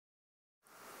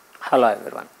Hello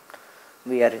everyone,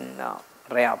 we are in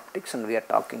ray optics and we are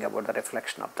talking about the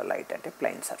reflection of the light at a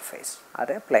plane surface or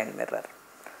a plane mirror.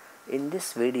 In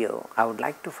this video, I would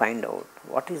like to find out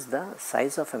what is the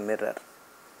size of a mirror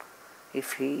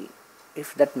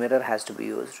if that mirror has to be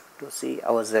used to see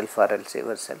ourselves or else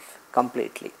yourself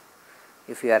completely.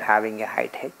 If you are having a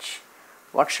height h,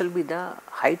 what shall be the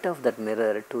height of that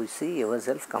mirror to see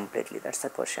yourself completely? That's the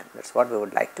question. That's what we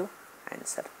would like to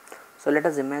answer. So let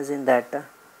us imagine that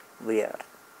we are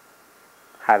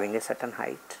having a certain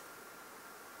height.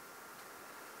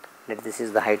 Let this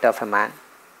is the height of a man.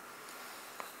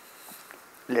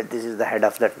 Let this is the head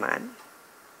of that man,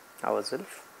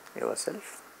 ourselves,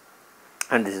 yourself,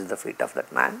 and this is the feet of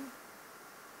that man.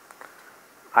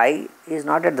 Eye is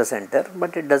not at the center,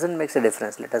 but it doesn't make a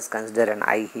difference. Let us consider an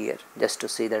eye here just to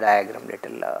see the diagram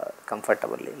little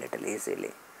comfortably, little easily.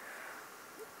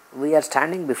 We are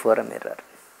standing before a mirror.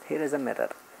 Here is a mirror,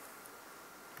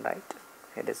 right?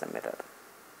 Here is a mirror,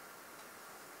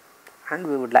 and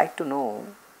we would like to know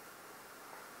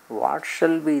what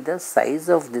shall be the size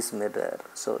of this mirror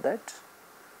so that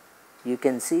you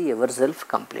can see yourself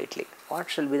completely. What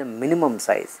shall be the minimum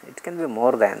size? It can be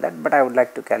more than that, but I would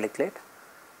like to calculate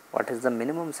what is the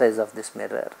minimum size of this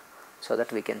mirror so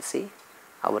that we can see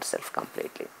ourselves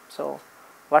completely. So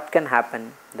what can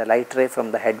happen? The light ray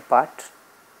from the head part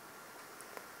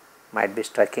might be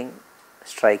striking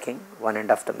one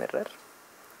end of the mirror,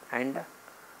 and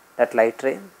that light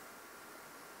ray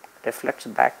reflects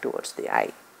back towards the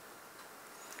eye,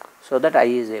 so that eye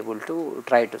is able to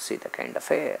try to see the kind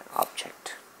of a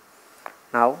object.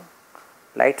 Now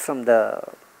light from the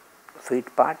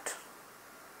feet part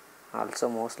also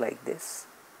moves like this,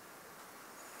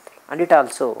 and it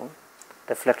also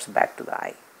reflects back to the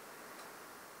eye.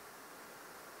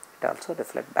 It also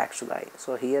reflects back to the eye.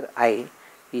 So here eye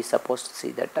is supposed to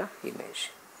see that image,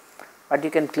 but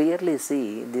you can clearly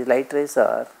see the light rays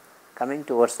are coming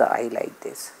towards the eye like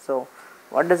this. So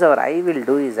what does our eye will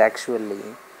do is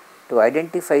actually to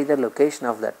identify the location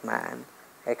of that man,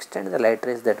 extend the light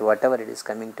rays that whatever it is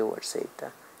coming towards it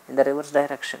in the reverse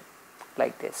direction,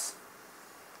 like this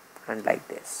and like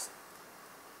this.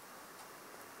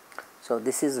 So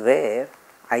this is where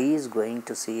eye is going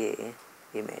to see a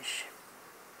image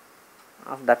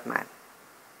of that man.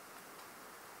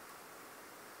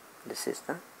 This is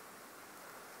the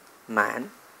man,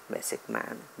 basic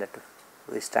man that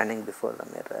is standing before the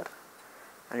mirror,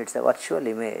 and it's a virtual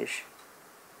image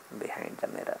behind the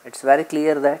mirror. It's very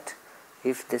clear that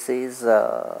if this is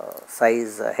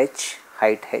size h,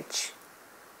 height h,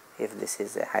 if this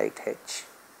is a height h,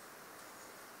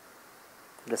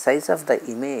 the size of the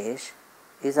image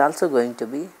is also going to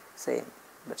be same.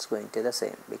 That's going to be the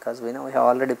same, because we know we have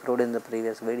already proved in the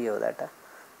previous video that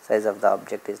size of the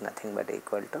object is nothing but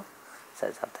equal to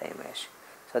size of the image.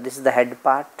 So this is the head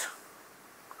part.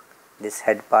 This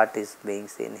head part is being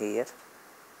seen here,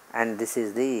 and this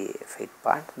is the feet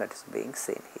part that is being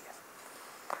seen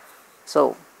here.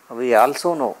 So we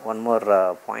also know one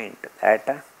more point,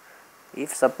 that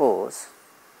if suppose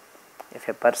if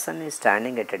a person is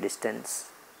standing at a distance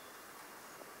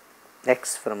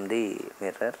x from the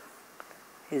mirror,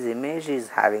 his image is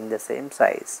having the same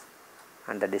size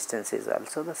and the distance is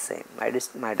also the same.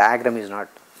 My diagram is not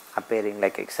appearing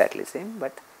like exactly same,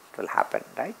 but it will happen,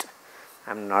 right?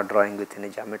 I am not drawing with any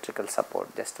geometrical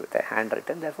support, just with a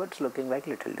handwritten, therefore it is looking like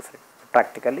little different.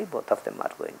 Practically both of them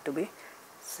are going to be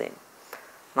same.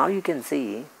 Now you can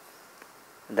see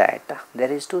that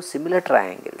there is two similar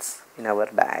triangles in our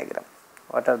diagram.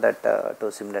 What are that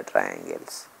two similar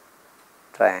triangles?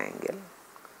 Triangle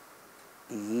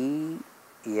E,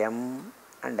 M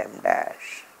and M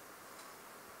dash,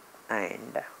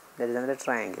 and there is another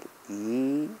triangle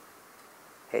E,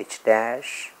 H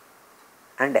dash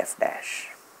and F dash.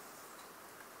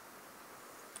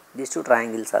 These two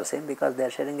triangles are same because they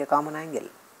are sharing a common angle,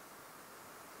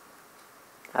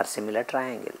 are similar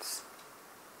triangles.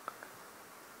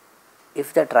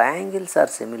 If the triangles are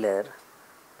similar,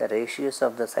 the ratios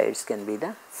of the sides can be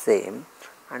the same,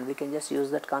 and we can just use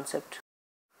that concept.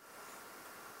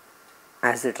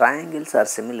 As the triangles are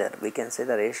similar, we can say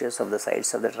the ratios of the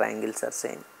sides of the triangles are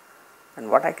same,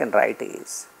 and what I can write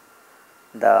is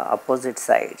the opposite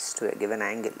sides to a given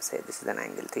angle. Say this is an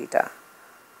angle theta.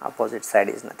 Opposite side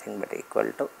is nothing but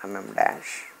equal to mm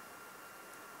dash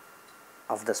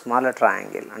of the smaller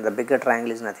triangle, and the bigger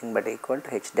triangle is nothing but equal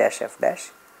to h dash f dash.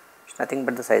 It's nothing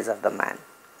but the size of the man.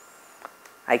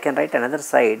 I can write another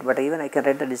side, but even I can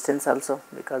write the distance also,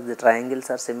 because the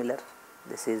triangles are similar.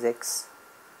 This is x,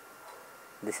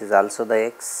 this is also the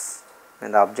x,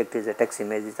 and the object is at x,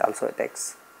 image is also at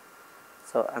x.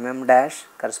 So, mm dash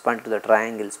correspond to the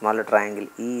triangle, smaller triangle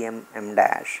EMM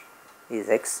dash is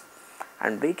x,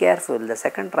 and be careful, the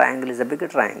second triangle is a bigger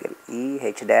triangle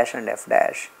EH dash and F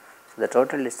dash. So, the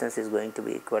total distance is going to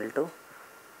be equal to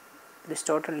this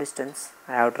total distance.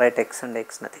 I have to write x and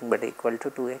x nothing but equal to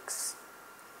 2x.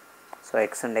 So,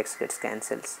 x and x gets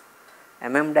cancels.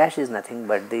 Mm dash is nothing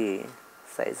but the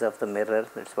size of the mirror,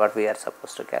 that is what we are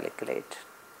supposed to calculate.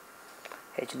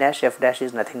 H dash F dash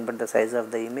is nothing but the size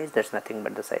of the image, that is nothing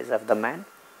but the size of the man,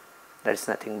 that is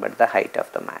nothing but the height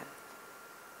of the man,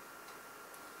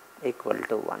 equal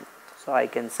to 1. So, I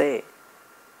can say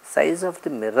size of the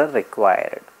mirror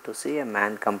required to see a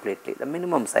man completely, the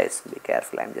minimum size, be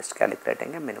careful, I am just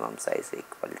calculating a minimum size,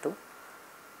 equal to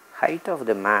height of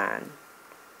the man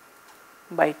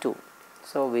by 2.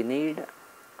 So, we need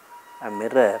a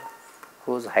mirror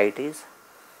whose height is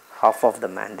half of the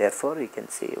man, therefore, you can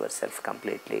see yourself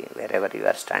completely wherever you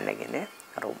are standing in a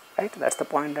room, right. That is the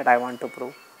point that I want to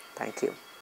prove. Thank you.